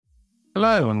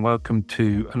Hello and welcome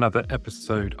to another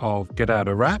episode of Get Out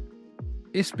a Wrap.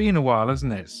 It's been a while,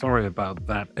 hasn't it? Sorry about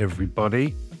that,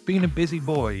 everybody. I've been a busy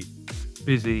boy,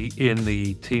 busy in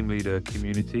the team leader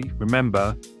community.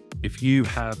 Remember, if you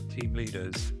have team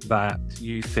leaders that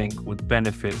you think would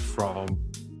benefit from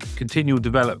continual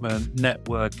development,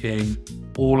 networking,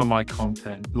 all of my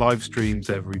content, live streams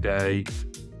every day,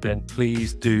 then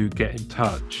please do get in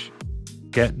touch.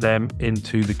 Get them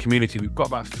into the community. We've got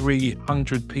about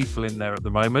 300 people in there at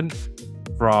the moment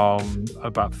from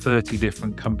about 30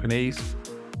 different companies.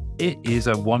 It is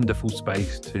a wonderful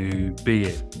space to be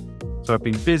in. So I've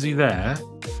been busy there.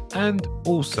 And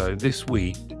also this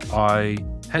week, I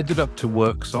headed up to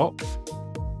Worksop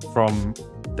from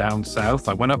down south.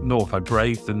 I went up north. I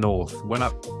braved the north, went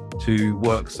up to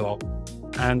Worksop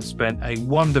and spent a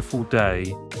wonderful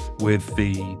day with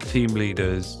the team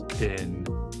leaders in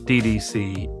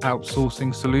DDC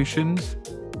Outsourcing Solutions.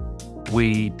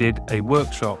 We did a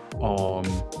workshop on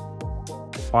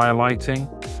firelighting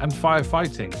and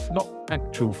firefighting, not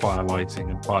actual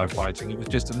firelighting and firefighting. It was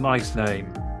just a nice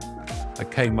name I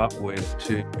came up with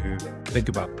to think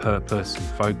about purpose and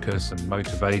focus and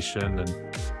motivation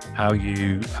and how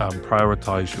you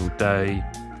prioritize your day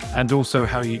and also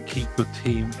how you keep your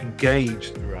team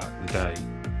engaged throughout the day.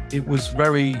 It was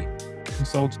very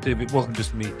consultative. It wasn't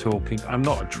just me talking. I'm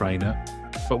not a trainer,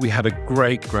 but we had a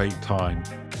great time.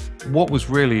 What was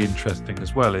really interesting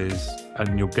as well is,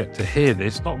 and you'll get to hear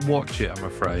this, not watch it, I'm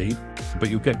afraid, but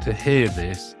you'll get to hear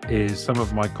this, is some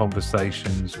of my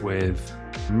conversations with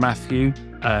Matthew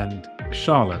and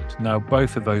Charlotte. Now,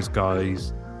 both of those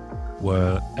guys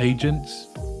were agents.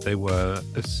 They were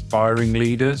aspiring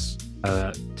leaders,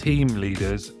 team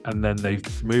leaders, and then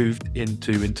they've moved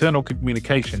into internal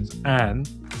communications and,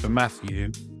 for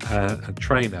Matthew, a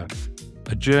trainer.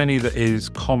 A journey that is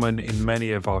common in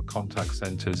many of our contact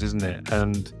centers, isn't it?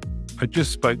 And I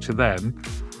just spoke to them.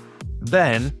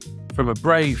 Then, from a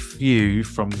brave few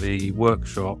from the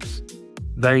workshops,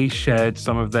 they shared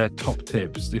some of their top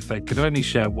tips. If they could only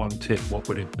share one tip, what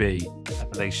would it be?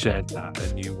 And they shared that,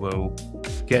 and you will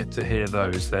get to hear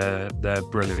those. They're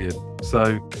brilliant.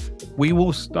 So we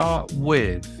will start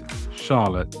with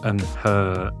Charlotte and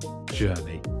her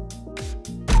journey.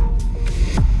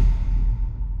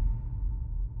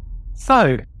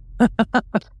 So, are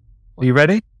you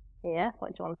ready? Yeah, what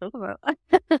do you want to talk about?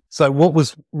 So what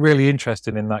was really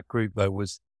interesting in that group, though,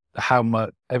 was how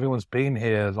much everyone's been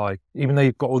here. Like, even though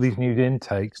you've got all these new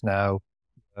intakes now,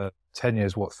 10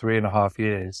 years, 3.5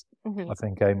 years, I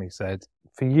think Amy said.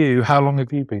 For you, how long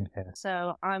have you been here?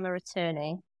 So I'm a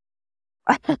returnee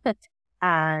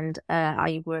and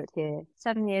I worked here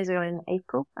 7 years ago in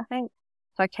April, I think.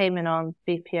 So I came in on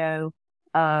BPO,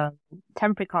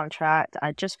 temporary contract.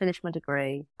 I just finished my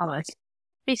degree. I'm like,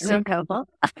 be so careful.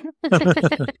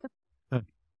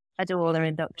 I do all their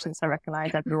inductions. So I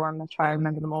recognise everyone. I try to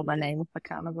remember them all by name if I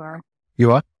can't remember.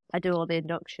 You are? I do all the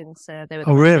inductions. So they were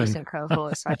the really? recent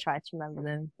cohorts. So I try to remember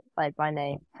them like by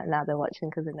name. And now they're watching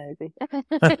because they're nosy.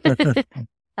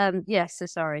 Yes, so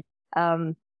sorry.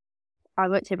 I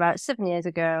worked here about 7 years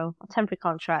ago, a temporary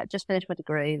contract, just finished my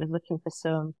degree, was looking for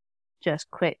some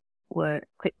just quick work,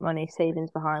 quick money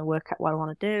savings behind work at what I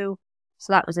want to do.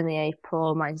 So that was in the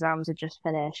April. My exams had just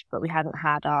finished, but we hadn't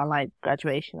had our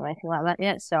graduation or anything like that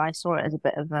yet. So I saw it as a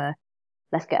bit of a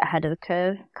let's get ahead of the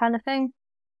curve kind of thing.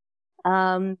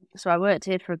 So I worked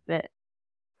here for a bit.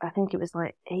 I think it was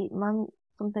 8 months,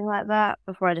 something like that,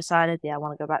 before I decided, I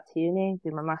want to go back to uni,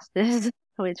 do my masters,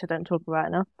 which I don't talk about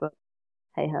enough, but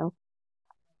hey ho.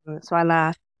 So I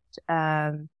left,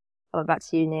 I went back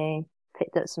to uni,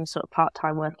 picked up some sort of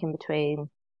part-time work in between,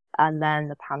 and then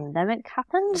the pandemic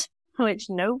happened, which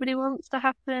nobody wants to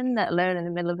happen, let alone in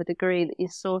the middle of a degree that you're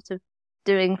sort of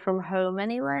doing from home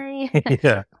anyway.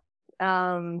 Yeah.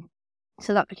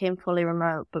 So that became fully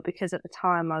remote, but because at the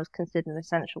time I was considered an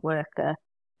essential worker,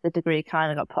 the degree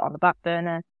kind of got put on the back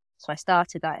burner. So I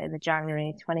started that in the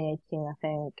January 2018, I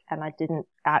think, and I didn't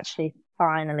actually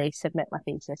finally submit my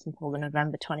thesis until the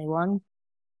November 21.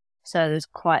 So there's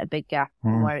quite a big gap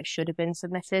from where it should have been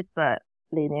submitted, but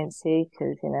leniency,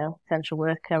 because, essential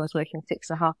worker, I was working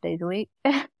 6.5 days a week.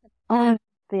 But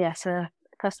yeah, so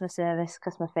customer service,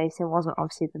 customer facing wasn't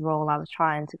obviously the role I was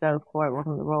trying to go for. It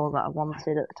wasn't the role that I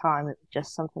wanted at the time. It was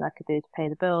just something I could do to pay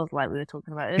the bills, like we were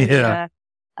talking about earlier. Yeah.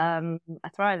 I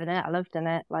thrive in it. I loved in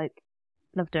it.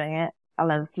 Love doing it. I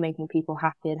love making people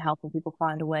happy and helping people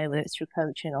find a way, whether it's through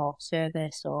coaching or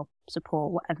service or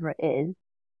support, whatever it is.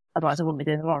 Otherwise, I wouldn't be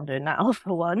doing the what I'm doing now,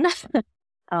 for one.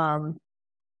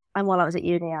 And while I was at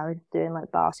uni, I was doing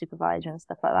bar supervisor and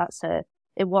stuff like that. So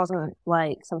it wasn't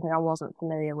something I wasn't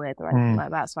familiar with or anything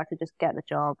like that. So I could just get the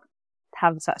job,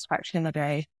 have the satisfaction in the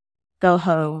day, go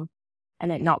home,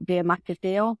 and it not be a massive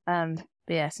deal.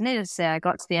 But yeah, so needless to say, I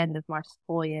got to the end of my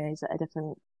 4 years at a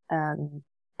different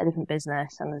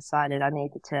business and decided I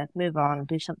needed to move on,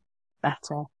 do something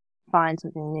better, find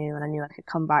something new, and I knew I could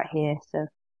come back here. So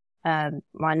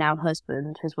my now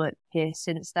husband has worked here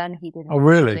since then. He didn't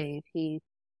really? leave. He's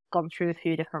gone through a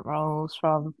few different roles,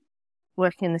 from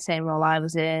working in the same role I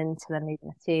was in to then leading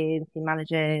a team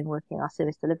managing, working our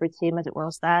service delivery team as it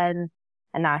was then.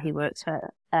 And now he works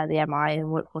for the MI and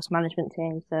workforce management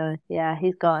team. So yeah,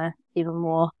 he's got even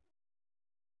more,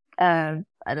 I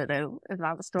don't know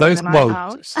about the story than I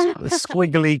have.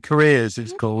 Squiggly careers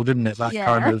it's called, isn't it? That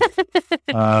kind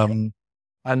of,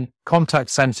 and contact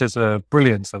centers are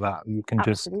brilliant for that. You can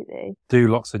Absolutely. just do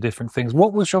lots of different things.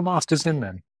 What was your master's in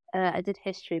then? I did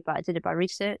history, but I did it by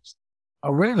research.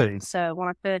 Oh, really? So when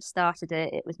I first started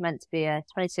it, it was meant to be a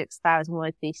 26,000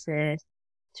 word thesis,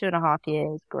 2.5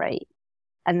 years, great.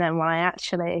 And then when I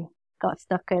actually got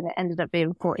stuck in, it ended up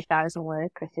being 40,000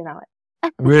 words, Chris, you know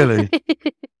it. Really?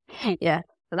 Yeah,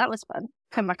 so that was fun.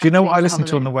 Do you know what I listened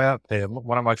to on the way up here?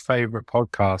 One of my favourite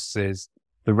podcasts is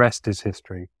The Rest is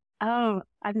History. Oh,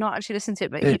 I've not actually listened to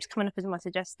it, but it keeps coming up as my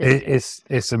suggested.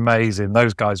 It's amazing.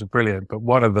 Those guys are brilliant. But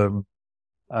one of them,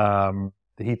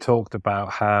 he talked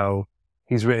about how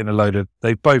he's written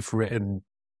they've both written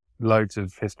loads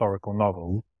of historical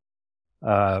novels.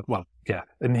 Well, yeah.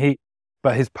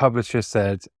 But his publisher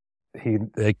said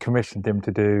they commissioned him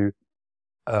to do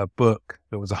a book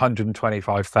that was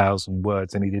 125,000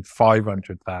 words and he did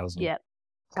 500,000. Yep.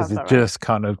 Because it just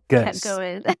kind of gets... Kept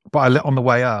going. But on the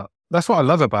way up, that's what I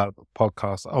love about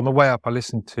podcasts. On the way up,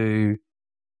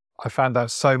 I found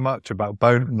out so much about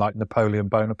Napoleon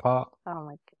Bonaparte. Oh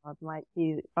my God,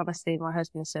 honestly, my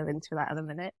husband's so into that at the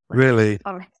minute. Really?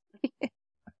 Honestly.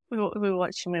 we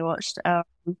watched, what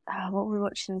were we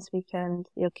watching this weekend?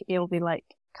 You'll be like,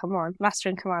 come on, Master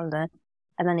and Commander.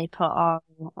 And then he put on,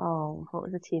 what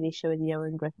was the TV show with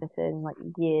Ewan Griffith in, like,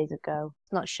 years ago?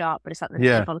 It's not Sharp, but it's like the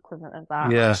football equivalent of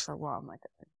that. Yeah. So what am I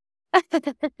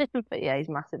doing? But yeah, he's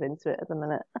massive into it at the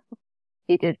minute.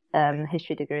 He did a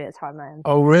history degree at the time then.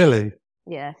 Oh, really?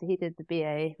 Yeah, so he did the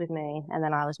BA with me, and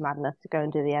then I was mad enough to go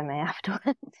and do the MA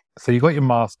afterwards. So you got your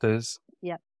master's.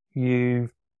 Yep.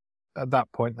 You've, at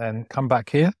that point then, come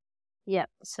back here? Yep,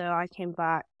 so I came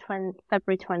back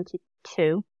February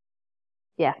 22.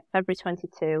 Yeah, February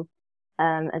 22,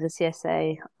 as a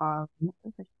CSA on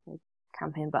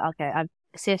campaign, but okay, I'm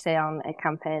a CSA on a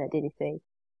campaign at DDC,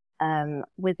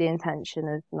 with the intention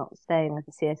of not staying as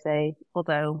a CSA,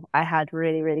 although I had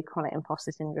really, really chronic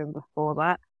imposter syndrome before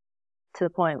that, to the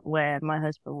point where my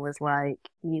husband was like,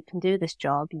 you can do this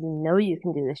job, you know you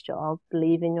can do this job,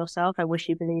 believe in yourself. I wish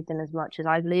you believed in as much as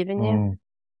I believe in you,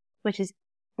 which is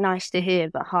nice to hear,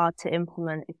 but hard to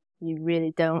implement if you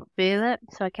really don't feel it.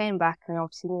 So I came back and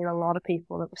obviously knew a lot of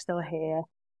people that were still here,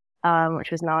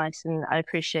 which was nice, and I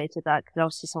appreciated that, because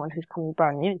obviously someone who's coming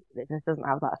brand new into the business doesn't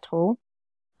have that at all.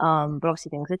 But obviously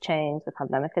things had changed, the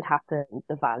pandemic had happened,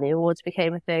 the Value Awards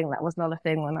became a thing. That was not a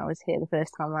thing when I was here the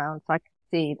first time around, so I could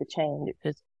see the change, which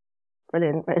was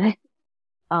brilliant, really.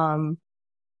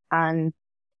 And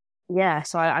yeah,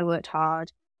 so I worked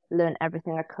hard, learned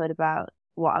everything I could about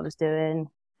what I was doing,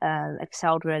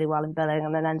 excelled really well in billing,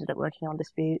 and then ended up working on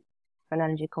dispute for an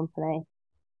energy company.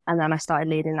 And then I started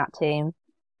leading that team.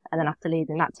 And then after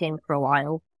leading that team for a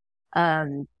while,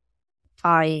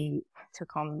 I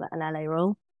took on an LA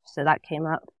role. So that came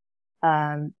up,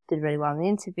 did really well in the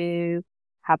interview,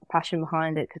 had the passion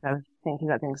behind it because I was thinking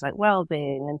about things like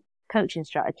well-being and coaching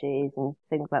strategies and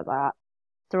things like that.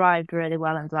 Thrived really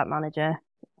well under that manager.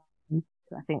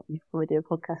 I think you probably do a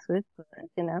podcast with, but,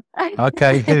 you know.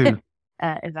 Okay, who?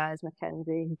 Ivaz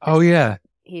McKenzie. Oh, yeah.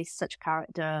 He's such a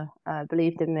character,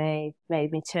 believed in me,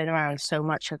 made me turn around so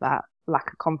much of that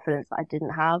lack of confidence that I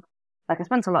didn't have. Like, I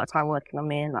spent a lot of time working on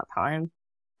me in that time,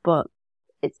 but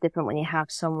it's different when you have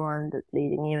someone that's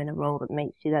leading you in a role that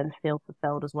makes you then feel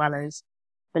fulfilled as well as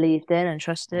believed in and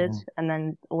trusted. And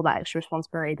then all that extra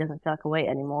responsibility doesn't feel like a weight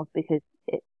anymore, because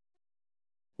you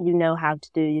know how to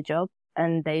do your job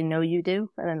and they know you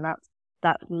do. And then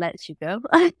that lets you go.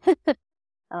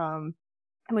 And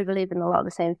we believe in a lot of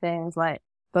the same things. Like,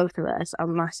 both of us are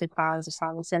massive fans of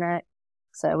Simon Sinek.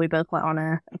 So we both went on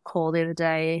a call the other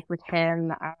day with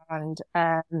him and,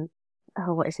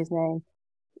 what is his name?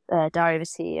 Diary of a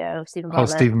CEO, Stephen Bartlett.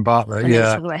 Oh, Stephen Bartlett, and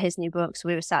yeah. talking about his new book. So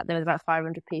we were sat there with about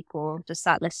 500 people, just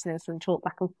sat listening to them talk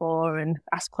back and forth and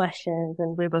ask questions.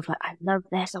 And we were both like, I love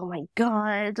this. Oh my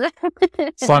God.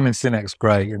 Simon Sinek's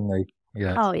great, isn't he?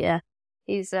 Yeah. Oh, yeah.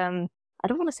 He's, I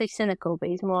don't want to say cynical, but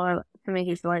he's more, for me,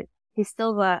 he's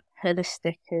still that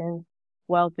holistic and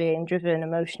well-being, driven,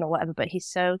 emotional, whatever, but he's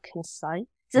so concise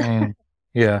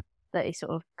Yeah. that he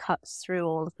sort of cuts through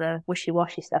all of the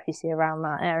wishy-washy stuff you see around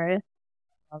that area.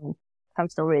 I'm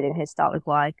still reading his Start With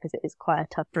Why because it is quite a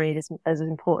tough read. As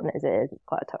important as it is, it's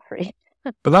quite a tough read.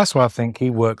 But that's why I think he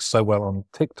works so well on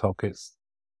TikTok.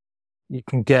 You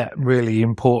can get really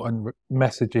important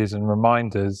messages and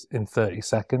reminders in 30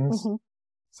 seconds. Mm-hmm.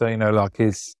 So, like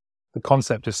the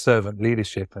concept of servant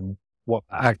leadership and what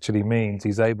that actually means,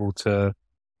 he's able to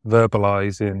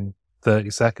verbalize in 30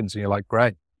 seconds. And you're like,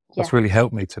 great, that's really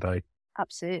helped me today.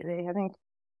 Absolutely. I think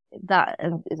that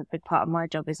is a big part of my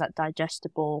job, is that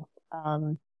digestible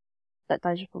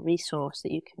resource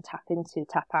that you can tap into,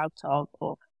 tap out of,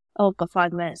 or, I've got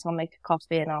 5 minutes, I'll make a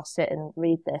coffee and I'll sit and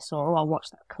read this, or I'll watch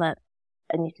that clip.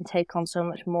 And you can take on so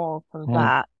much more from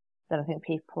that than I think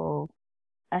people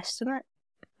estimate.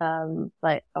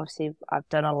 Like, obviously, I've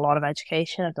done a lot of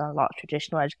education. I've done a lot of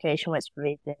traditional education, where it's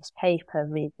read this paper,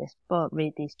 read this book,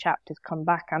 read these chapters, come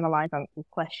back, analyze, answer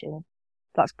questions.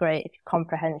 That's great if your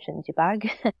comprehension's your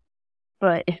bag.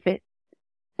 But if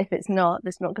it's not,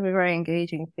 it's not going to be very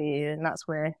engaging for you. And that's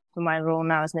where, for my role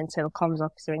now as an internal comms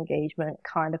officer, engagement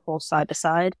kind of falls side to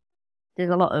side. There's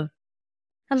a lot of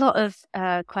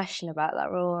question about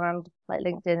that role around like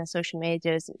LinkedIn and social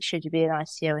media. Should you be an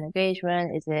ICO in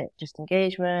engagement? Is it just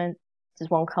engagement? Does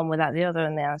one come without the other?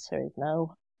 And the answer is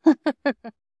no. For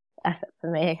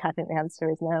me, I think the answer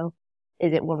is no.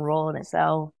 Is it one role in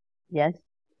itself? Yes,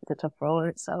 it's a tough role in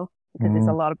itself because there's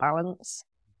a lot of balance.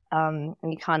 And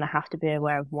you kind of have to be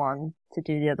aware of one to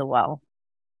do the other well.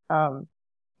 But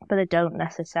they don't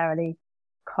necessarily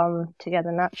come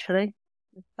together naturally.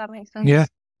 Does that make sense?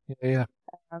 Yeah.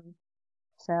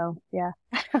 So, yeah.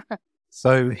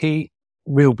 So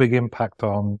real big impact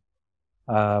on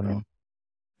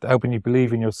helping you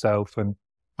believe in yourself. And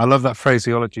I love that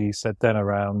phraseology you said then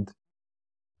around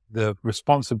the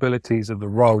responsibilities of the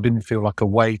role didn't feel like a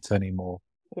weight anymore.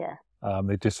 Yeah.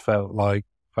 They just felt like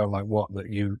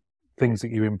things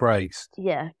that you embraced.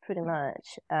 Yeah, pretty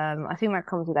much. I think that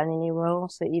comes with any new role.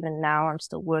 So even now I'm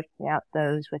still working out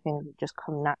those where things just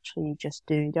come naturally. You just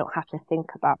do. You don't have to think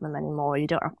about them anymore. You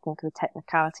don't have to think of the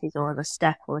technicalities or the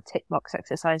step or the tick box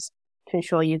exercise to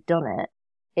ensure you've done it.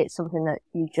 It's something that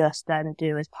you just then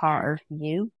do as part of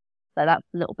you. So that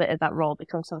little bit of that role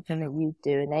becomes something that you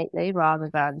do innately rather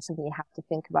than something you have to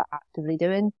think about actively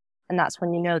doing. And that's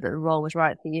when you know that the role was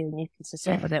right for you and you can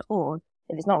sustain with it. Or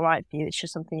if it's not right for you, it's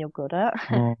just something you're good at.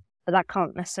 But that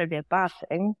can't necessarily be a bad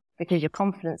thing because your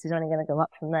confidence is only going to go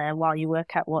up from there while you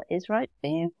work out what is right for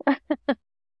you.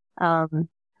 I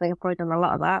think I've probably done a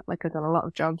lot of that. Like I've done a lot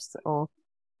of jobs or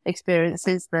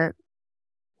experiences that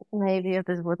maybe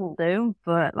others wouldn't do.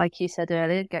 But like you said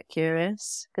earlier, get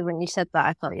curious. Because when you said that,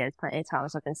 I thought, there's plenty of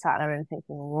times I've been sat there and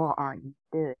thinking, what are you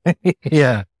doing?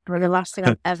 Yeah. But the last thing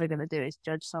I'm ever going to do is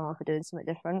judge someone for doing something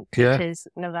different, which is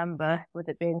November, with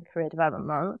it being Career Development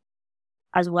Month,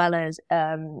 as well as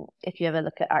if you ever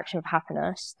look at Action of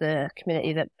Happiness, the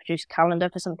community that produced a calendar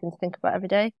for something to think about every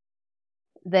day,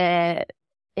 their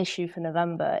issue for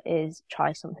November is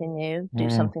try something new, do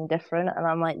something different. And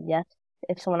I'm like, yes.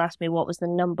 If someone asked me what was the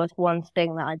number one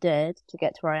thing that I did to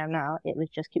get to where I am now, it was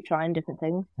just keep trying different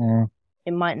things.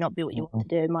 It might not be what you want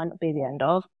to do, it might not be the end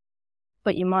of,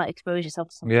 but you might expose yourself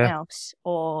to something else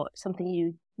or something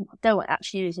you don't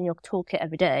actually use in your toolkit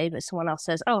every day, but someone else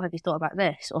says, oh, have you thought about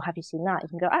this? Or have you seen that? You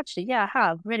can go, actually, yeah, I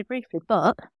have, really briefly,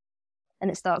 but, and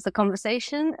it starts the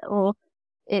conversation, or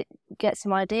it gets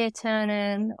some idea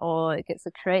turning, or it gets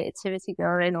the creativity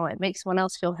going, or it makes someone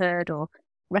else feel heard or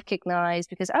recognized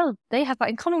because, oh, they have that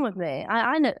in common with me.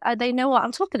 I know, they know what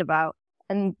I'm talking about.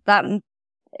 And that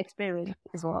experience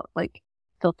is what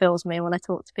fulfills me when I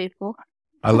talk to people.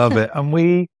 I love it. And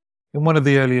in one of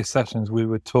the earlier sessions, we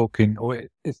were talking,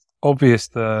 it's obvious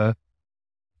the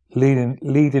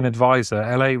leading advisor,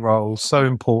 LA role, so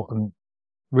important,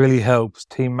 really helps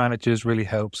team managers, really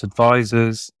helps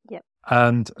advisors,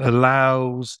 and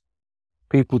allows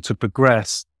people to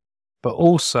progress. But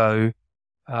also,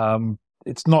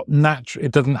 it's not natural.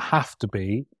 It doesn't have to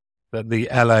be that the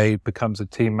LA becomes a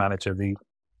team manager.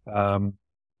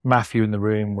 Matthew in the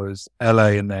room was LA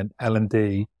and then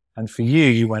L&D. And for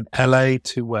you went LA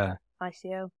to where?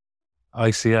 ICO.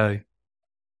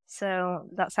 So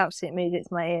that's absolutely music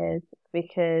to my ears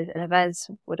because, and Yves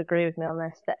would agree with me on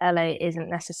this, that LA isn't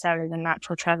necessarily the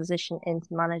natural transition into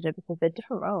manager because they're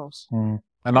different roles. And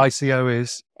ICO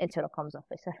is? Internal Comms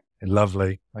Officer.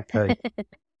 Lovely. Okay.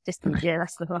 Just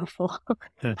that's the mouthful.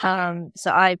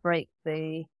 So I break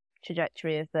the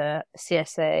trajectory of the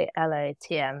CSA, LA,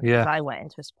 TM because I went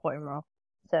into a supporting role.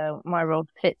 So my role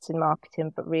fits in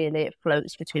marketing, but really it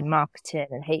floats between marketing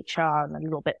and HR and a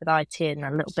little bit with IT and a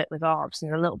little bit with ops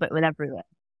and a little bit with everywhere.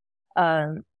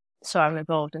 So I'm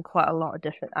involved in quite a lot of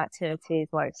different activities,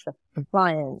 like stuff with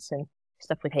compliance and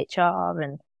stuff with HR,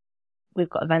 and we've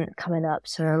got events coming up.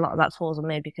 So a lot of that falls on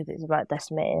me because it's about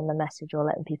decimating the message or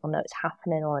letting people know it's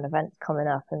happening or an event's coming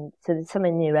up. And so there's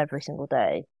something new every single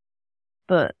day.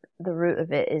 But the root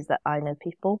of it is that I know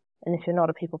people. And if you're not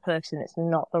a people person, it's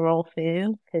not the role for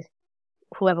you, because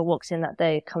whoever walks in that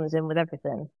day comes in with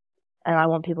everything. And I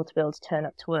want people to be able to turn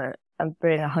up to work and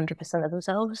bring 100% of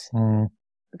themselves. The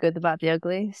good, the bad, the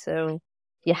ugly. So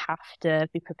you have to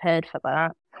be prepared for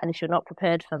that. And if you're not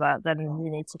prepared for that, then you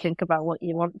need to think about what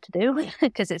you want to do,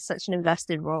 because it's such an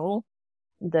invested role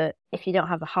that if you don't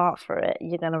have the heart for it,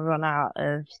 you're going to run out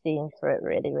of steam for it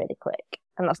really, really quick.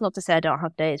 And that's not to say I don't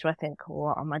have days where I think, oh,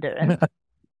 what am I doing?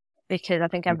 Because I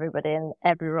think everybody in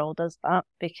every role does that,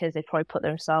 because they probably put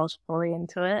themselves fully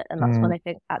into it. And that's when they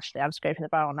think, actually, I'm scraping the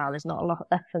barrel now. There's not a lot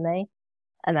left for me.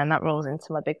 And then that rolls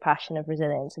into my big passion of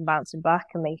resilience and bouncing back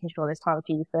and making sure there's time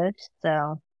for you first.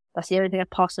 So that's the only thing I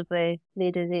possibly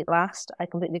leaders eat last. I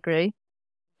completely agree.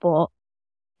 But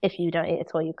if you don't eat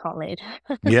at all, you can't lead.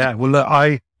 Yeah. Well,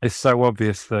 look, it's so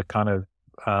obvious the kind of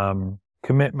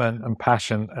commitment and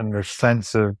passion and the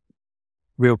sense of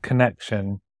real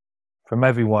connection from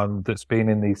everyone that's been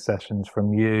in these sessions,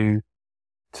 from you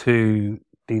to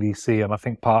DDC. And I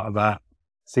think part of that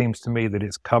seems to me that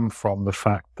it's come from the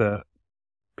fact that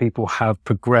people have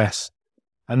progressed,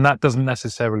 and that doesn't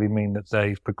necessarily mean that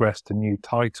they've progressed to new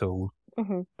titles,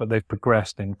 but they've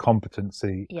progressed in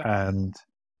competency and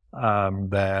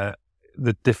the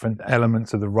different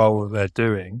elements of the role that they're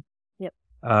doing. Yep.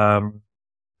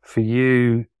 For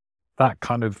you, that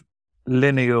kind of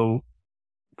lineal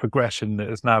progression that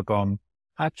has now gone,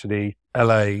 actually,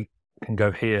 LA can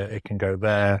go here, it can go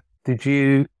there. Did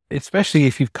you, especially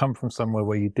if you've come from somewhere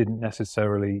where you didn't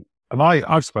necessarily, and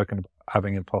I've spoken about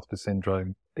having imposter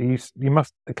syndrome, you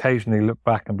must occasionally look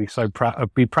back and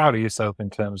be proud of yourself in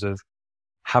terms of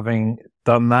having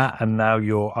done that, and now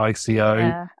you're ICO.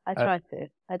 Yeah, I try to.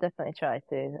 I definitely try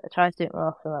to. I try to do it more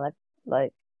often than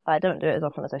I don't do it as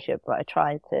often as I should, but I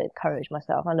try to encourage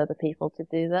myself and other people to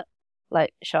do that.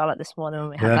 Like Charlotte this morning, when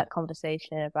we had that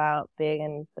conversation about being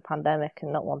in the pandemic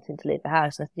and not wanting to leave the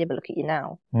house, and I said, yeah, but look at you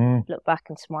now. Look back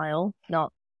and smile,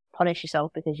 not punish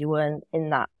yourself because you weren't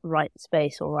in that right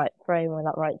space or right frame or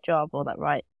that right job or that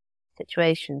right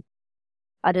situation.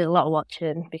 I did a lot of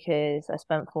watching because I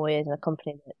spent 4 years in a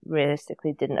company that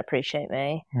realistically didn't appreciate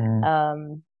me.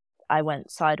 I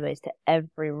went sideways to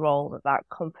every role that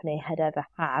company had ever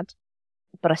had,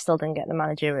 but I still didn't get the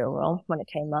managerial role when it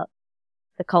came up.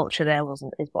 The culture there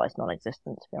it's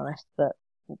non-existent, to be honest, but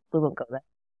we won't go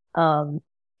there.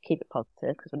 Keep it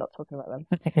positive because we're not talking about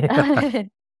them.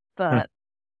 But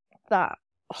that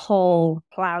whole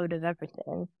cloud of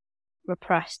everything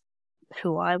repressed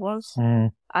who I was.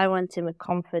 I went in with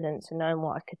confidence and knowing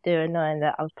what I could do and knowing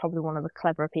that I was probably one of the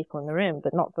cleverer people in the room,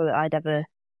 but not that I'd ever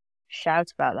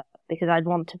shout about that, because I'd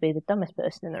want to be the dumbest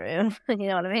person in the room. You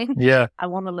know what I mean? Yeah. I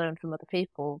want to learn from other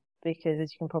people because,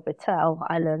 as you can probably tell,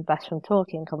 I learn best from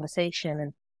talking, conversation,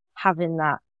 and having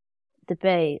that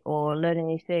debate or learning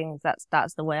new things.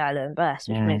 That's the way I learn best,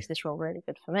 which makes this role really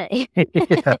good for me.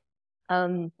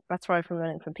 That's where I'm from,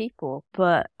 learning from people.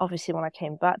 But obviously when I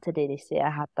came back to DDC,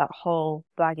 I had that whole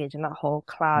baggage and that whole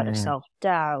cloud of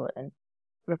self-doubt and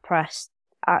repressed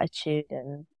attitude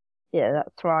and that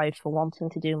thrive for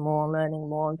wanting to do more, learning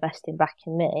more, investing back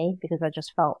in me, because I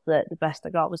just felt that the best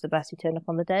I got was the best who turned up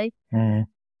on the day.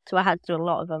 So I had to do a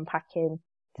lot of unpacking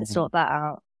to sort that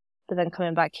out. But then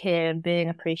coming back here and being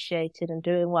appreciated and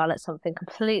doing well at something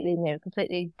completely new,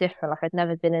 completely different, like I'd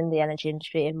never been in the energy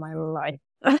industry in my life.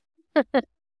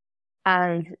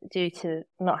 And due to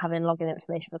not having login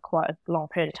information for quite a long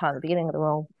period of time at the beginning of the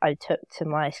role, I took to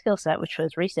my skill set, which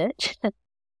was research,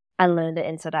 and learned it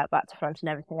inside out, back to front and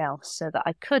everything else, so that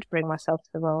I could bring myself to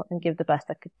the role and give the best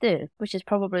I could do, which is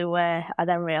probably where I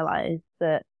then realised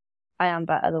that I am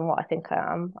better than what I think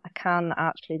I am. I can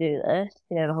actually do this,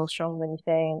 the whole stronger than you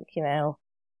think,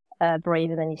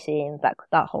 braver than you seem,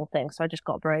 that whole thing. So I just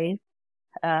got brave.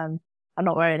 I'm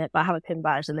not wearing it, but I have a pin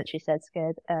badge that literally said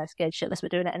scared shitless,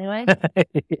 but doing it anyway.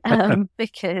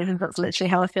 Because that's literally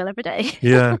how I feel every day.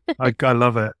 Yeah, I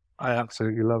love it. I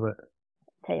absolutely love it.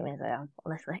 Take me as I am,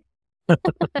 honestly.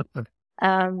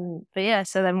 But yeah,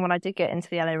 so then when I did get into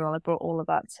the LA role, I brought all of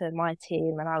that to my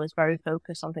team, and I was very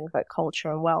focused on things like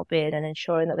culture and well-being and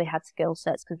ensuring that they had skill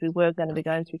sets, because we were going to be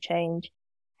going through change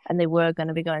and they were going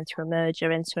to be going through a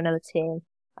merger into another team.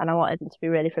 And I wanted them to be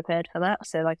really prepared for that.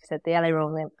 So like I said, the LA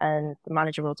role and the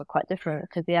manager roles are quite different,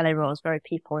 because the LA role is very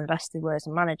people invested, whereas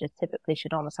a manager typically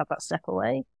should almost have that step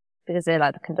away because they're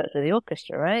like the conductor of the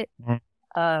orchestra, right?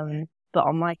 But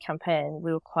on my campaign,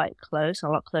 we were quite close, a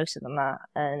lot closer than that.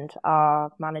 And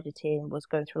our manager team was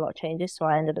going through a lot of changes. So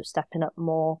I ended up stepping up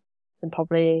more than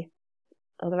probably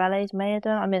other LAs may have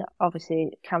done. I mean,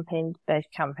 obviously,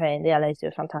 campaign-based campaign, the LAs do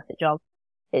a fantastic job.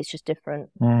 It's just different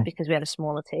because we had a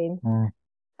smaller team.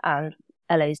 And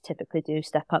LAs typically do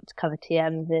step up to cover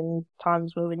TMs in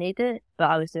times where we need it.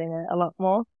 But I was doing it a lot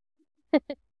more.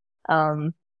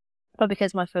 But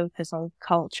because my focus on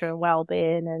culture and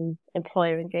well-being and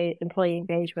employee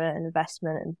engagement and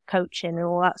investment and coaching and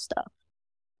all that stuff,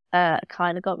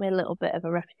 kind of got me a little bit of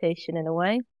a reputation in a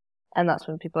way. And that's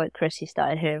when people like Chrissy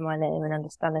started hearing my name and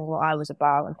understanding what I was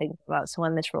about and things like that. So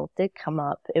when this role did come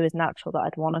up, it was natural that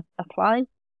I'd want to apply,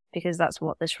 because that's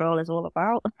what this role is all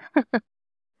about.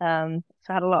 So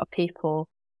I had a lot of people,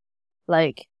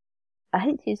 like, I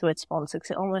hate to use the word sponsor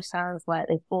because it almost sounds like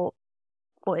they bought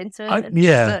into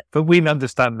it. But we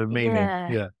understand the meaning.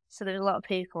 Yeah. So there was a lot of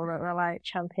people that were like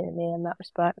championing me in that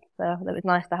respect. So it was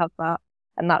nice to have that.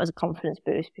 And that was a confidence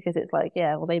boost, because it's like,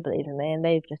 yeah, well, they believe in me and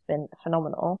they've just been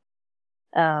phenomenal.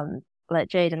 Like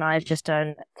Jade and I have just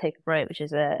done Take a Break, which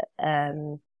is a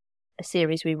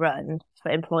series we run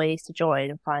for employees to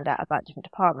join and find out about different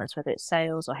departments, whether it's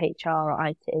sales or HR or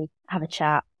IT, have a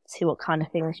chat, see what kind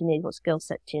of things you need, what skill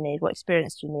set do you need, what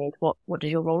experience do you need, what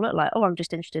does your role look like? Oh, I'm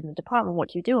just interested in the department. What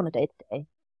do you do on a day-to-day?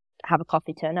 Have a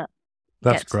coffee, turn up.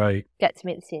 That's great. Get to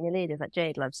meet the senior leaders. Like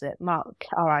Jade loves it. Mark,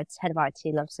 our head of IT,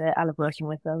 loves it. I love working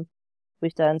with them.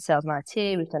 We've done sales and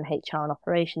IT. We've done HR and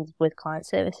operations with client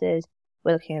services.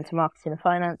 We're looking into marketing and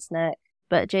finance next.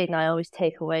 But Jade and I always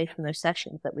take away from those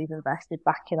sessions that we've invested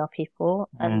back in our people,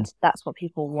 and that's what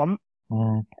people want.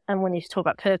 And when you talk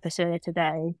about purpose earlier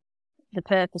today, the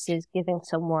purpose is giving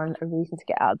someone a reason to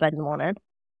get out of bed in the morning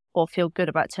or feel good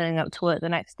about turning up to work the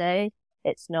next day.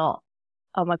 It's not,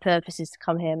 oh, my purpose is to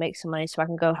come here, make some money so I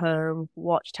can go home,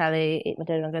 watch telly, eat my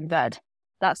dinner and go to bed.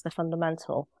 That's the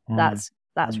fundamental. That's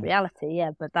reality,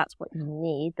 yeah, but that's what you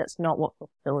need. That's not what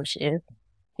fulfills you.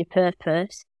 Your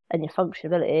purpose and your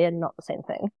functionality are not the same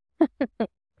thing.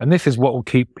 And this is what will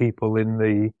keep people in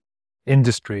the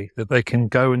industry, that they can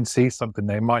go and see something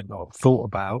they might not have thought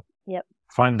about. Yep.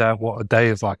 Find out what a day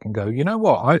is like and go, you know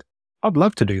what, I'd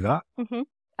love to do that.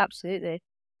 Absolutely.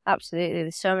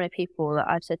 There's so many people that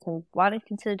I've said to them, why don't you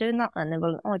consider doing that? And they're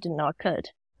like, oh, I didn't know I could.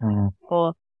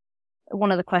 Or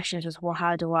one of the questions was, well,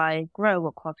 how do I grow?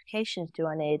 What qualifications do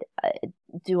I need?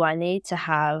 Do I need to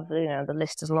have, the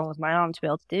list as long as my arm to be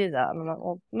able to do that? And I'm like,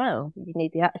 well, no, you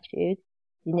need the attitude.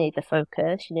 You need the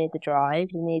focus. You need the drive.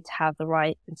 You need to have the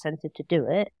right incentive to do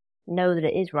it. Know that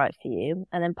it is right for you,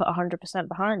 and then put 100%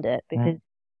 behind it. Because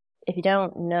if you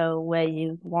don't know where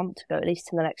you want to go, at least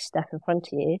to the next step in front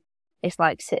of you, it's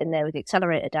like sitting there with the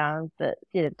accelerator down, but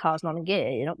the car's not in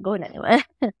gear. You're not going anywhere.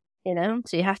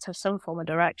 So you have to have some form of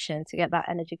direction to get that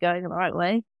energy going in the right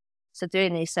way. So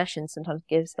doing these sessions sometimes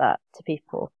gives that to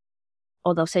people.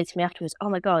 Or they'll say to me afterwards, oh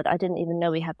my God, I didn't even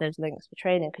know we had those links for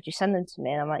training. Could you send them to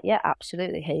me? And I'm like, yeah,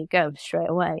 absolutely. Here you go, straight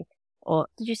away. Or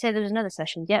did you say there was another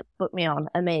session? Yep, book me on.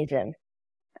 Amazing.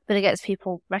 But it gets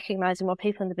people recognizing more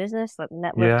people in the business, like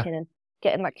networking and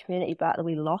getting that community back that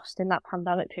we lost in that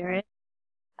pandemic period.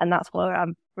 And that's what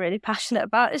I'm really passionate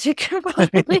about, as you can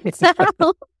probably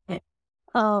tell.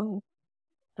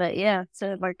 But yeah,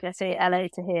 so like I say, LA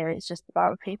to here, it's just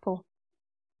about people.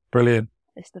 Brilliant.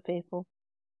 It's the people.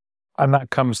 And that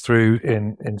comes through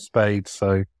in spades.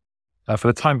 So for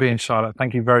the time being, Charlotte,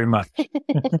 thank you very much.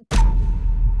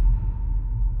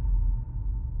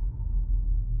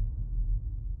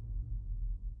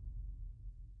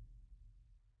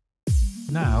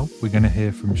 Now we're going to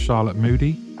hear from Charlotte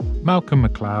Moody, Malcolm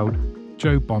McLeod,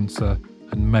 Joe Bonser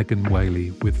and Megan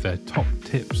Whaley with their top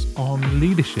tips on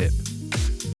leadership.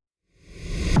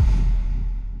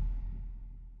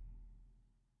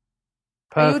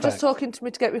 Perfect. Are you just talking to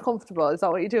me to get me comfortable? Is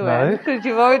that what you're doing? No. Because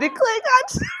you've already clicked.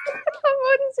 I've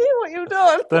already seen what you've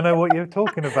done. Don't know what you're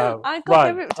talking about. I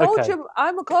told you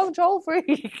I'm a control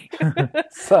freak.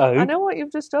 So I know what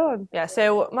you've just done. Yeah,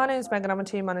 so my name's Megan. I'm a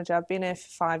team manager. I've been here for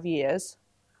 5 years.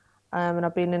 And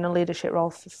I've been in a leadership role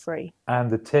for 3. And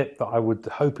the tip that I would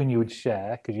hoping you would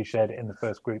share, because you shared it in the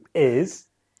first group, is?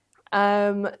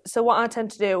 So what I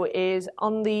tend to do is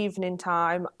on the evening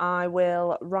time, I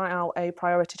will write out a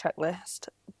priority checklist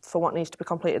for what needs to be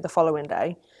completed the following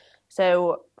day.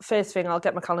 So first thing, I'll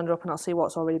get my calendar up and I'll see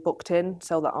what's already booked in,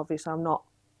 so that obviously I'm not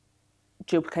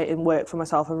duplicating work for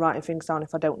myself and writing things down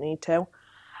if I don't need to.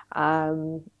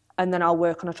 And and then I'll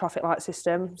work on a traffic light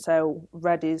system. So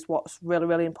red is what's really,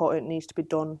 really important. It needs to be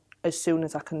done as soon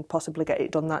as I can possibly get it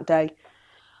done that day.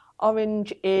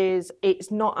 Orange is,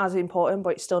 it's not as important,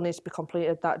 but it still needs to be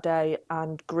completed that day.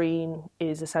 And green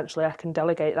is essentially I can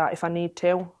delegate that if I need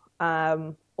to,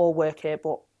 or work it,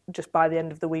 but just by the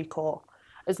end of the week, or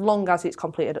as long as it's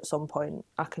completed at some point,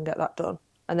 I can get that done.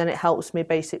 And then it helps me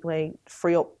basically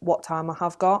free up what time I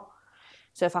have got.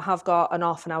 So if I have got an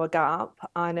half an hour gap,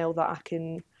 I know that I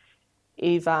can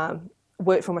either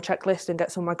work from a checklist and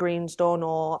get some of my greens done,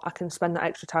 or I can spend that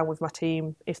extra time with my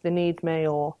team if they need me,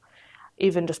 or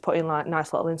even just putting like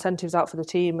nice little incentives out for the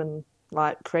team and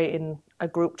like creating a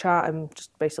group chat and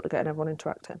just basically getting everyone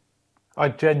interacting. I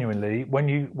genuinely, when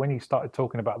you started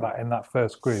talking about that in that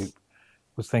first group,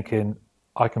 was thinking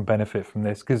I can benefit from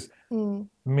this, because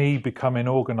me becoming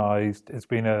organised has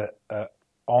been a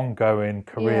ongoing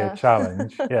career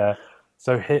challenge. Yeah.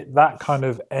 So hit that kind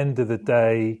of end of the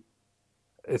day,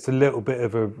 it's a little bit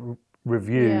of a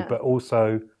review, but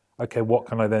also, okay, what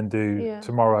can I then do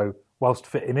tomorrow whilst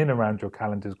fitting in around your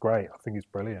calendar is great. I think it's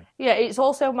brilliant. Yeah, it's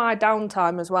also my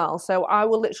downtime as well. So I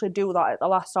will literally do that at the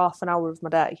last half an hour of my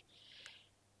day.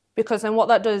 Because then what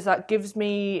that does, that gives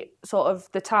me sort of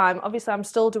the time. Obviously, I'm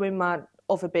still doing my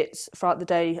other bits throughout the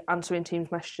day, answering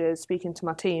Teams messages, speaking to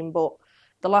my team, but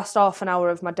the last half an hour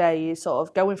of my day is sort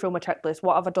of going through my checklist.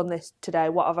 What have I done this today?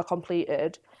 What have I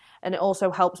completed? And it also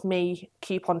helps me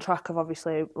keep on track of,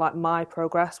 obviously, like my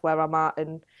progress, where I'm at,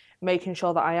 and making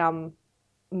sure that I am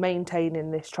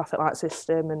maintaining this traffic light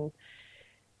system and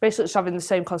basically just having the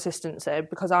same consistency,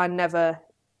 because I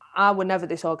were never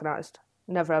disorganised.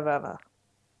 Never, ever, ever.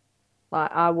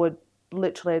 Like, I would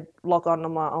literally log on and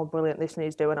I'm like, oh, brilliant, this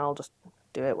needs doing, I'll just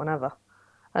do it whenever.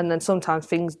 And then sometimes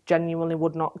things genuinely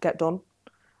would not get done.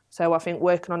 So I think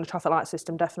working on the traffic light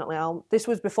system definitely helped. This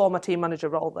was before my team manager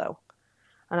role, though.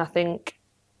 And I think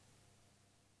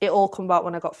it all come about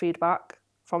when I got feedback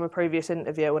from a previous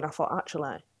interview, and I thought,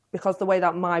 actually, because the way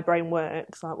that my brain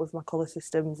works, like with my colour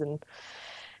systems and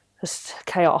just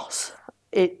chaos,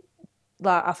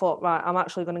 I thought, right, I'm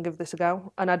actually going to give this a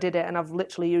go. And I did it, and I've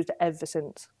literally used it ever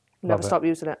since. Never stopped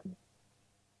using it.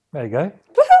 There you go.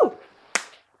 Woohoo!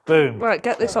 Boom. Right,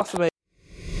 get this off of me.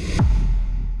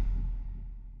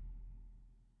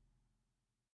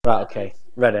 Right, okay,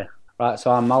 ready. Right,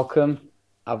 so I'm Malcolm.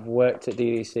 I've worked at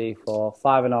DDC for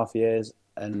 5.5 years,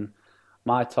 and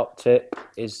my top tip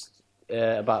is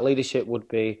about leadership would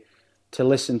be to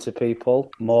listen to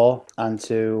people more and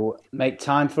to make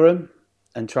time for them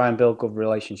and try and build good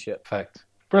relationships. Perfect.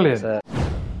 Brilliant.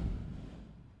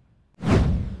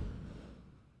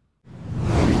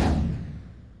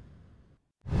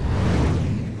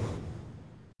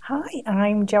 Hi,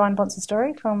 I'm Joanne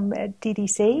Bonson-Story from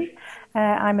DDC.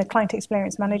 I'm a client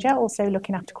experience manager, also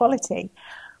looking after quality.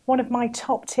 One of my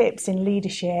top tips in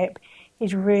leadership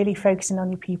is really focusing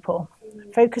on your people.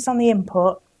 Focus on the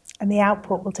input and the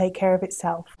output will take care of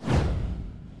itself.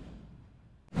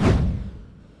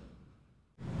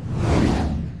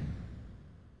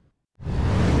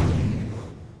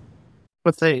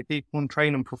 But they people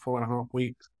train them for 4.5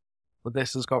 weeks, but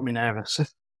this has got me nervous.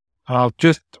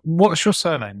 What's your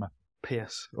surname, man?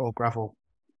 Pierce or Gravel,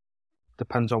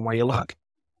 depends on where you look.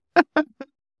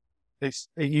 It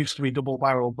used to be double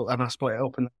barrel, but then I split it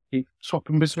up and keep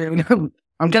swapping between them.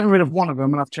 I'm getting rid of one of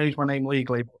them, and I've changed my name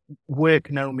legally.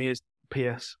 Work know me as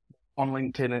Pierce. On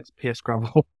LinkedIn, it's Pierce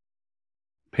Gravel.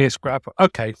 Pierce Gravel.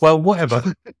 Okay, well, whatever.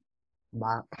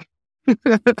 Matt.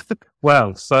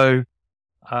 Well, so,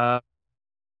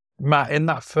 Matt, in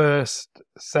that first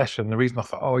session, the reason I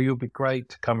thought, oh, you'll be great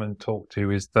to come and talk to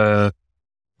is the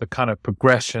kind of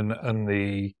progression and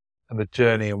the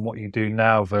journey and what you do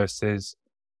now versus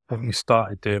what you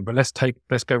started doing. But let's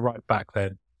go right back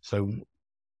then. So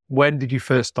when did you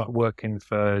first start working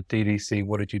for DDC?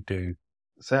 What did you do?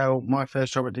 So my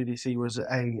first job at DDC was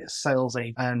a sales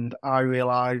aide, and I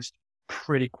realised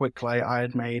pretty quickly I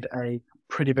had made a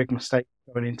pretty big mistake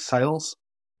going into sales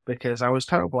because I was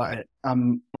terrible at it.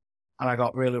 And I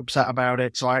got really upset about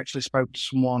it. So I actually spoke to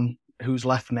someone who's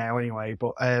left now anyway,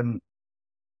 but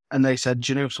and they said,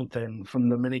 do you know something? From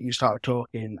the minute you started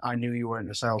talking, I knew you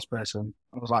weren't a salesperson.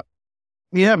 I was like,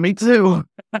 yeah, me too.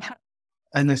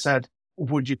 And they said,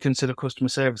 would you consider customer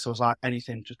service? I was like,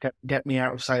 anything, just get me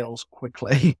out of sales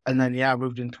quickly. And then, I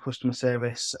moved into customer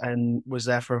service and was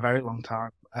there for a very long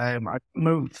time. I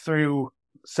moved through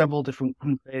several different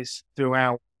companies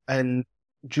throughout and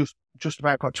just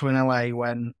about got to an LA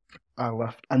when I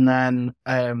left. And then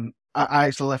I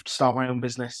actually left to start my own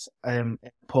business in a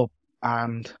pub,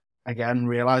 and again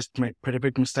realised I made a pretty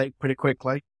big mistake pretty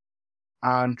quickly.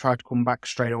 and tried to come back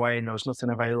straight away, and there was nothing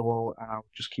available. And I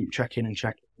would just keep checking and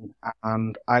checking.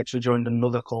 And I actually joined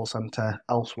another call centre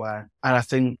elsewhere.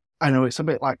 And I know it's a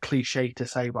bit like cliche to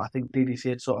say, but I think DDC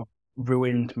had sort of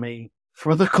ruined me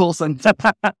for the call centre.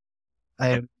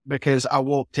 Because I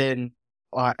walked in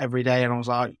like every day and I was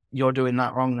like, you're doing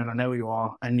that wrong, and I know you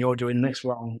are, and you're doing this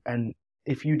wrong. And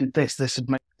if you did this would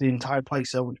make the entire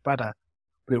place so much better.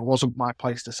 But it wasn't my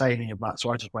place to say any of that,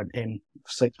 so I just went in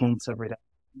for 6 months every day,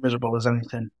 miserable as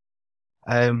anything.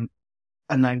 And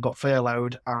then got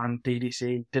furloughed, and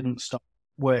DDC didn't stop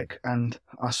work. And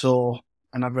I saw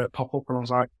an advert pop up, and I was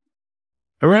like,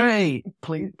 hooray,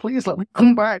 please let me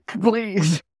come back,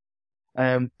 please.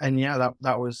 And yeah,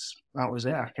 that was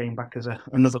it. I came back as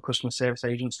another customer service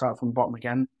agent, started from the bottom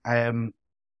again.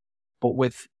 But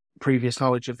with previous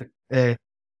knowledge of the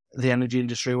energy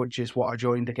industry, which is what I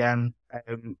joined again,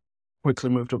 quickly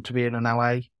moved up to being an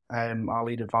LA, our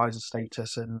lead advisor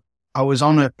status, and I was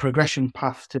on a progression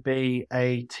path to be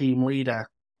a team leader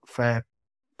for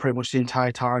pretty much the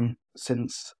entire time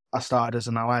since I started as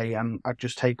an LA, and I'd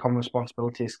just take on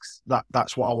responsibilities.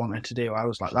 That's what I wanted to do. I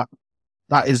was like,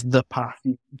 that is the path.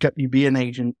 You be an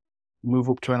agent, move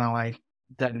up to an LA,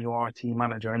 then you are a team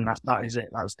manager, and that is it.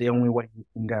 That's the only way you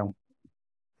can go.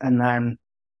 And then,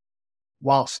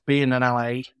 whilst being in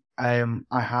LA, I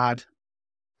had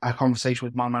a conversation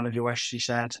with my manager where she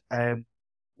said,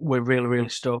 we're really, really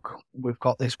stuck. We've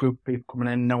got this group of people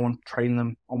coming in, no one trained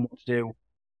them on what to do.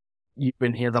 You've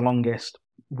been here the longest.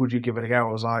 Would you give it a go?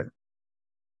 I was like,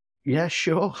 yeah,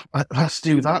 sure. Let's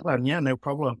do that then. Yeah, no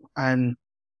problem. And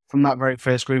from that very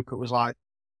first group, it was like,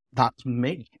 that's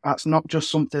me. That's not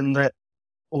just something that,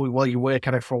 oh, well, you work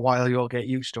at it for a while, you'll get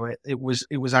used to it. It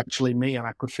was actually me, and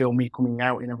I could feel me coming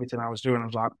out in everything I was doing. I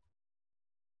was like,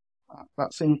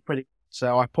 that seems pretty.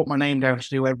 So I put my name down to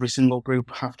do every single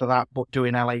group after that, but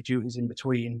doing LA duties in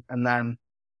between. And then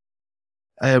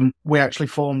we actually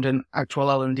formed an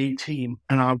actual L&D team,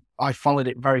 and I followed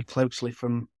it very closely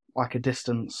from like a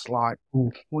distance. Like,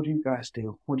 what do you guys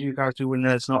do? What do you guys do when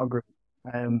there's not a group?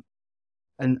 And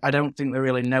I don't think they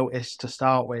really noticed to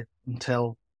start with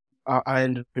until I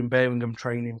ended up in Birmingham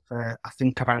training for, I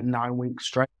think, about 9 weeks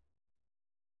straight.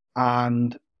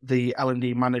 And the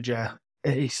L&D manager,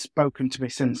 he's spoken to me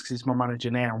since, because he's my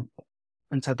manager now,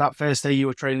 and said, that first day you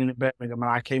were training in Birmingham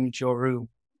and I came into your room,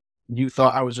 you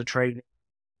thought I was a trainee.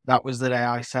 That was the day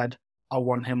I said, I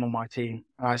want him on my team.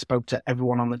 And I spoke to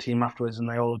everyone on the team afterwards, and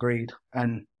they all agreed.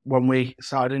 And when we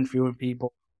started interviewing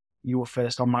people, you were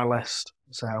first on my list.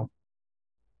 So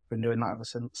been doing that ever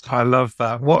since. I love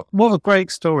that. What a great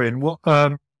story. And what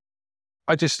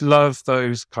I just love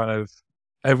those kind of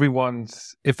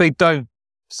everyone's, if they don't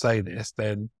say this,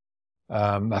 then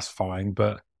that's fine.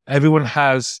 But everyone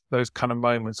has those kind of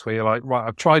moments where you're like, right,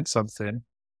 I've tried something.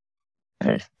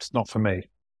 It's not for me.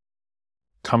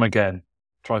 Come again.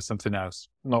 Try something else.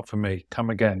 Not for me. Come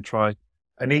again. Try.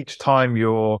 And each time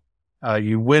you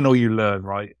win or you learn,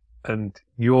 right? And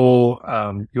your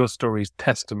story is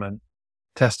testament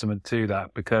to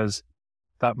that, because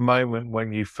that moment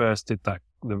when you first did that,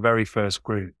 the very first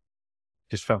group,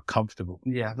 just felt comfortable.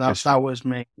 Yeah, that was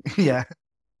me. Yeah.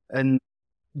 And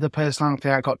the personality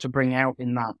I got to bring out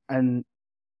in that. And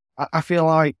I feel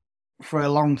like for a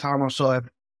long time I was sort of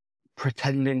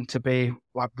pretending to be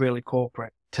like really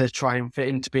corporate to try and fit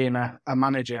into being a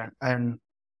manager. And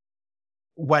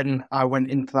when I went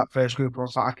into that first group, I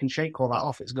was like, I can shake all that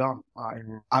off. It's gone.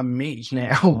 I'm me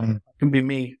now. I can be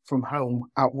me from home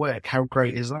at work. How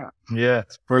great is that? Yeah,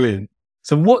 it's brilliant.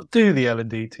 So what do the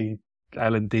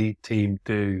L&D team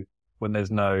do when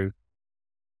there's no...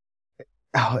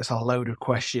 Oh, it's a loaded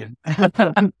question.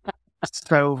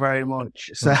 So very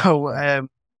much. So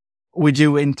we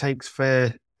do intakes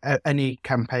for any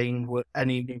campaign.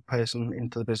 Any new person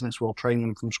into the business, we'll train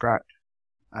them from scratch.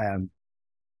 And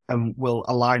we'll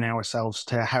align ourselves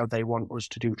to how they want us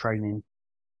to do training.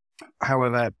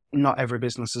 However, not every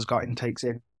business has got intakes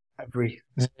in every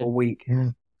single week.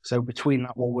 Mm. So between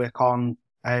that, we'll work on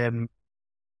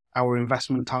our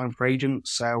investment time for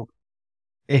agents. So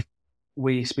if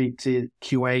we speak to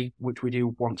QA, which we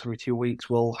do once every 2 weeks,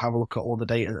 we'll have a look at all the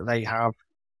data that they have.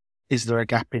 Is there a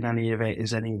gap in any of it?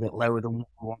 Is any of it lower than what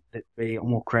we want it to be? And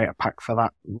we'll create a pack for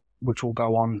that, which will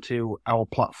go on to our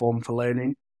platform for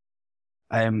learning.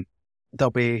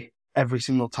 There'll be every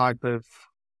single type of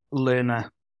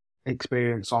learner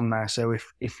experience on there. So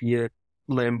if you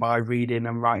learn by reading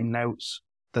and writing notes,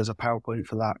 there's a PowerPoint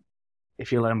for that.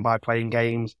 If you learn by playing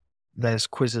games, there's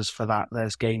quizzes for that.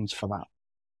 There's games for that.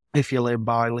 If you learn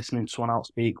by listening to someone else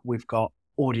speak, we've got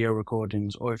audio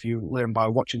recordings. Or if you learn by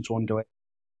watching someone do it,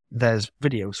 there's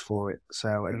videos for it.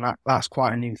 So, and that's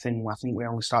quite a new thing. I think we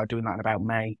only started doing that in about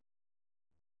May.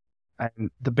 And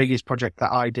the biggest project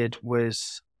that I did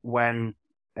was when,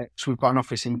 so we've got an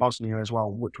office in Bosnia as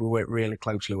well, which we work really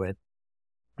closely with.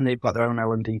 And they've got their own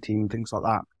L&D team and things like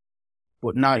that.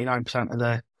 But 99% of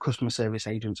the customer service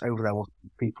agents over there were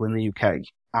people in the UK.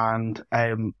 And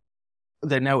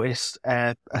they noticed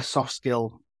a soft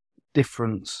skill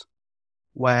difference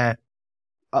where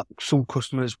some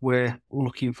customers were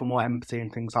looking for more empathy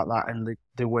and things like that, and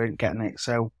they weren't getting it.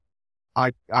 So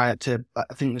I had to,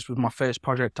 I think this was my first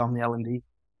project on the L&D,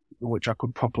 which I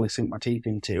could properly sink my teeth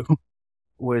into,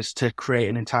 was to create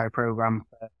an entire program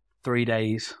for 3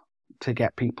 days to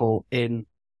get people in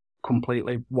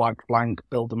completely wiped blank,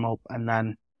 build them up, and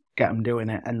then get them doing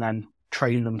it, and then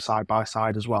train them side by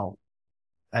side as well.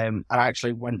 I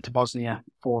actually went to Bosnia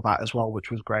for that as well,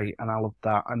 which was great, and I loved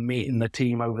that. And meeting the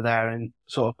team over there and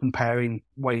sort of comparing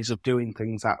ways of doing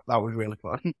things, that was really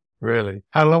fun. Really?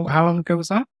 How long ago was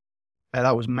that?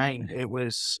 That was May. It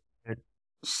was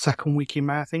second week in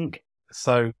May, I think.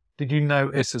 So did you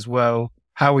notice as well,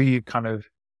 how are you kind of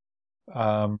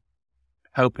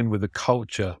helping with the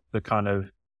culture, the kind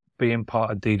of being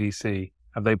part of DDC?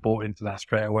 Have they bought into that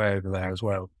straight away over there as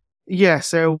well? Yeah,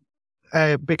 so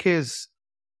because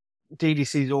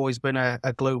DDC's always been a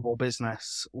global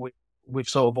business, we've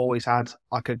sort of always had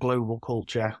like a global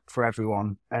culture for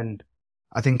everyone. And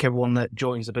I think everyone that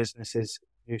joins the business is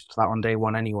used to that on day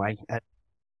one anyway.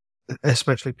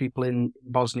 Especially people in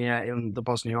Bosnia, in the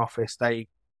Bosnia office, they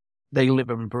live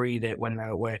and breathe it when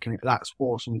they're at work, and that's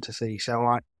awesome to see. So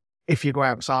like, if you go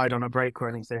outside on a break or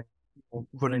anything, you'll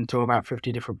run into about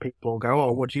 50 different people, go,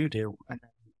 "Oh, what do you do?" And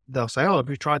they'll say, "Oh, have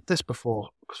you tried this before?"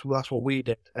 Because that's what we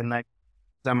did. And they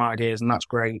them ideas, and that's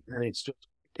great. And it's just,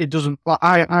 it doesn't, like,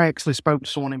 I actually spoke to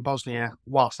someone in Bosnia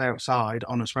whilst outside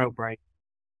on a smoke break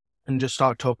and just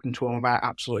started talking to them about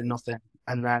absolutely nothing,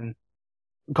 and then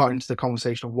got into the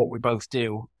conversation of what we both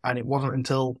do. And it wasn't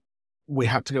until we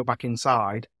had to go back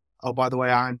inside, "Oh, by the way,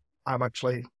 I'm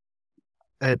actually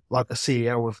like the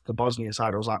CEO of the Bosnia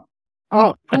side." I was like,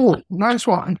 "Oh, cool, nice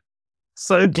one."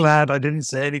 So glad I didn't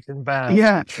say anything bad.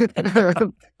 Yeah.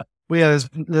 Well, yeah,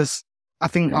 there's I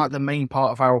think like the main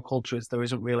part of our culture is there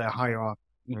isn't really a hierarchy.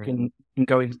 You can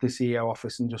go into the CEO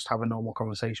office and just have a normal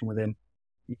conversation with him.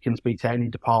 You can speak to any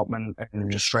department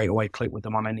and just straight away click with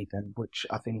them on anything, which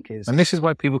I think is... And this is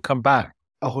why people come back.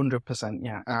 100%,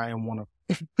 yeah. I am one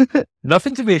of...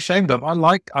 Nothing to be ashamed of. I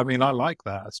like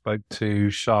that. I spoke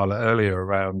to Charlotte earlier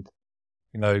around,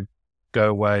 go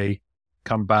away,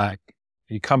 come back.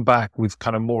 You come back with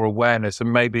kind of more awareness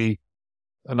and maybe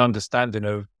an understanding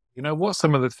of, what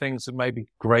some of the things that maybe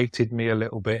grated me a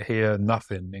little bit here,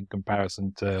 nothing in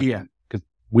comparison to, because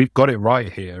we've got it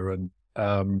right here. And,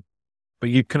 but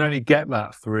you can only get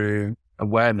that through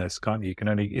awareness, can't you?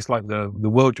 It's like the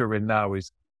world you're in now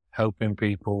is helping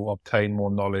people obtain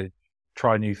more knowledge,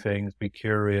 try new things, be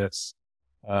curious.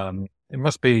 It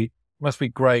must be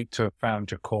great to have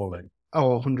found your calling.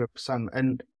 Oh, 100%.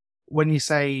 And when you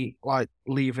say like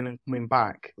leaving and coming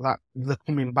back, that the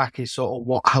coming back is sort of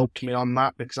what helped me on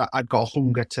that, because I'd got a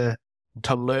hunger to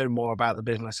learn more about the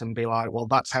business and be like, well,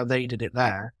 that's how they did it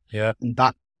there. Yeah. And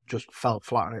that just fell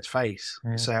flat on its face.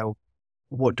 Yeah. So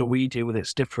what do we do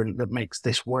that's different that makes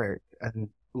this work? And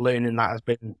learning that has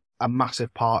been a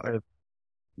massive part of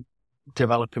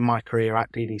developing my career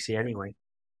at DDC anyway.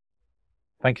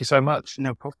 Thank you so much.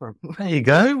 No problem. There you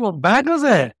go. What bad was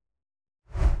it?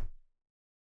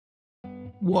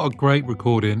 What a great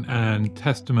recording and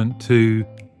testament to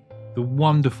the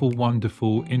wonderful,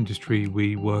 wonderful industry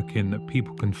we work in, that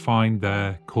people can find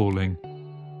their calling.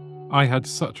 I had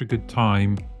such a good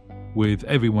time with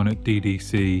everyone at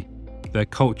DDC. Their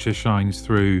culture shines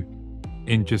through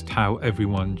in just how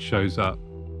everyone shows up.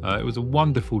 It was a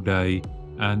wonderful day,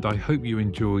 and I hope you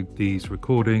enjoyed these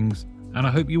recordings, and I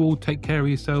hope you all take care of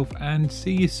yourself and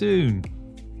see you soon.